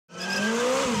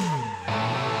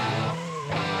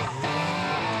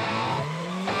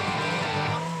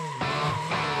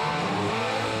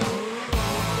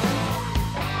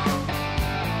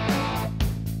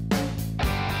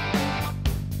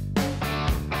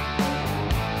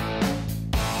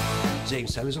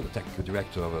James Allison, the technical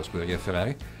director of Scuderia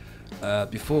Ferrari.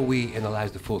 Before we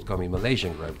analyze the forthcoming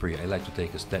Malaysian Grand Prix, I'd like to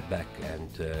take a step back and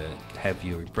have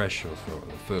your impression for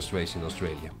the first race in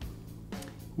Australia.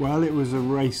 Well, it was a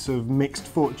race of mixed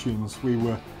fortunes. We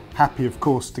were happy, of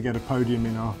course, to get a podium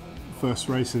in our first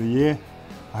race of the year.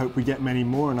 I hope we get many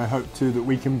more, and I hope too that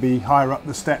we can be higher up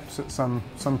the steps at some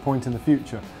point in the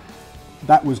future.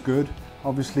 That was good.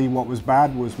 Obviously what was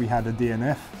bad was we had a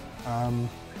DNF,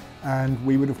 and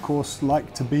we would of course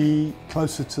like to be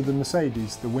closer to the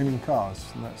Mercedes, the winning cars,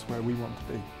 and that's where we want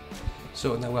to be.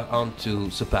 So now we're on to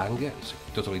Sepang. It's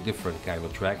a totally different kind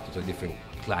of track, totally different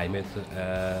climate.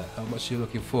 How much are you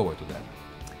looking forward to that?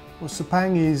 Well,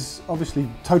 Sepang is obviously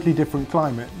totally different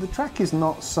climate. The track is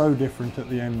not so different at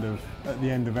the end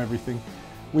of everything.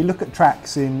 We look at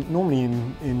tracks normally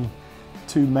in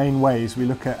two main ways. We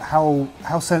look at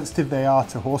how sensitive they are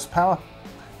to horsepower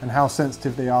and how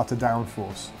sensitive they are to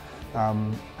downforce.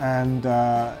 And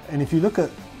if you look at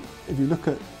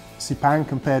Sepang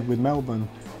compared with Melbourne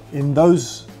in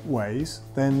those ways,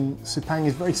 then Sepang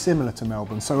is very similar to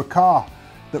Melbourne. So a car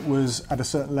that was at a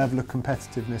certain level of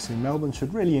competitiveness in Melbourne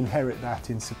should really inherit that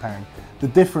in Sepang. The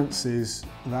difference is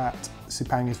that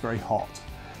Sepang is very hot,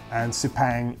 and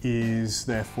Sepang is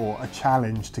therefore a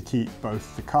challenge to keep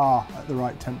both the car at the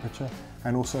right temperature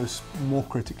and also, more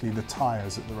critically, the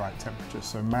tyres at the right temperature.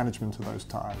 So management of those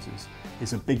tyres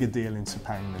is a bigger deal in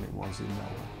Sepang than it was in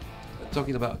Melbourne.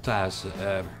 Talking about tyres,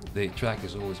 the track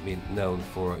has always been known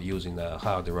for using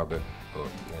harder rubber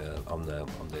on the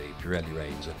Pirelli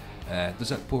range. Does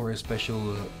that pose a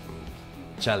special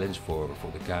challenge for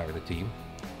the car and the team?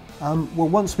 Well,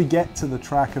 once we get to the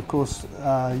track, of course,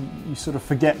 you sort of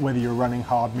forget whether you're running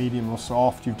hard, medium or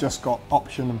soft. You've just got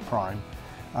option and prime.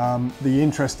 The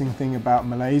interesting thing about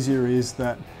Malaysia is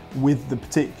that with the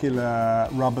particular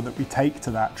rubber that we take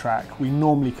to that track, we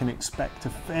normally can expect a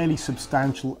fairly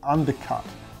substantial undercut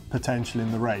potential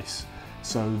in the race.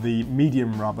 So the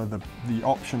medium rubber, the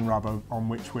option rubber on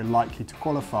which we're likely to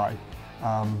qualify,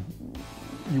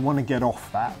 you want to get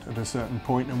off that at a certain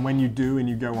point, and when you do and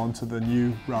you go onto the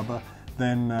new rubber,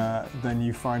 then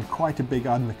you find quite a big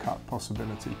undercut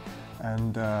possibility,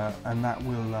 and that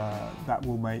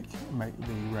will make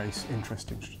the race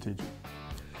interesting strategically.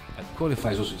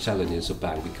 Qualify is also challenging in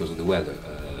Sepang because of the weather.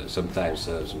 Sometimes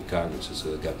some cars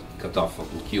got cut off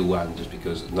in Q1 just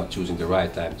because not choosing the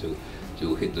right time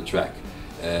to hit the track.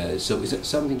 So is that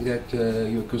something that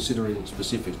you're considering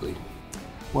specifically?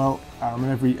 Well,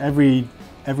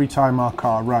 every time our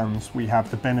car runs, we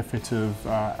have the benefit of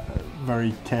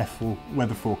very careful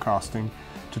weather forecasting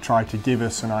to try to give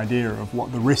us an idea of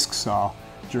what the risks are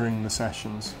during the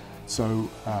sessions. So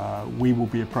we will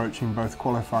be approaching both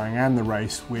qualifying and the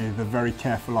race with a very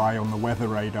careful eye on the weather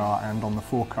radar and on the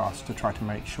forecast to try to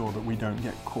make sure that we don't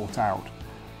get caught out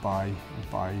by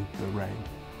the rain.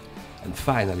 And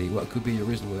finally, what could be your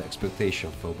reasonable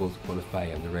expectation for both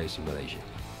qualifying and the race in Malaysia?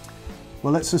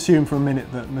 Well, let's assume for a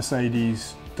minute that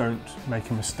Mercedes don't make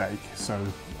a mistake. So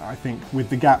I think with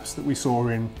the gaps that we saw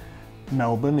in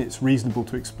Melbourne, it's reasonable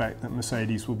to expect that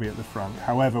Mercedes will be at the front.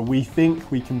 However, we think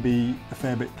we can be a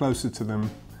fair bit closer to them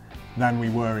than we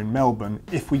were in Melbourne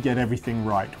if we get everything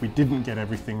right. We didn't get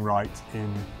everything right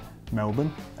in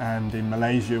Melbourne, and in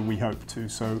Malaysia we hope to.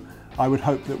 So I would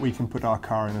hope that we can put our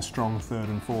car in a strong third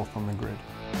and fourth on the grid.